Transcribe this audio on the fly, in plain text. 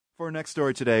For our next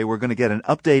story today, we're going to get an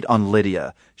update on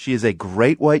Lydia. She is a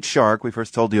great white shark we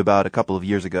first told you about a couple of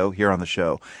years ago here on the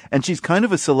show. And she's kind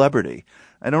of a celebrity.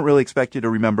 I don't really expect you to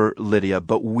remember Lydia,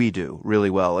 but we do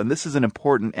really well. And this is an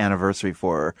important anniversary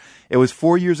for her. It was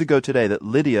 4 years ago today that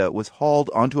Lydia was hauled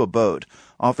onto a boat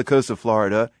off the coast of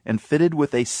Florida and fitted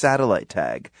with a satellite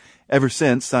tag. Ever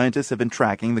since, scientists have been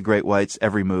tracking the great white's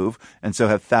every move, and so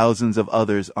have thousands of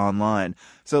others online.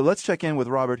 So let's check in with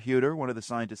Robert Huter, one of the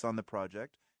scientists on the project.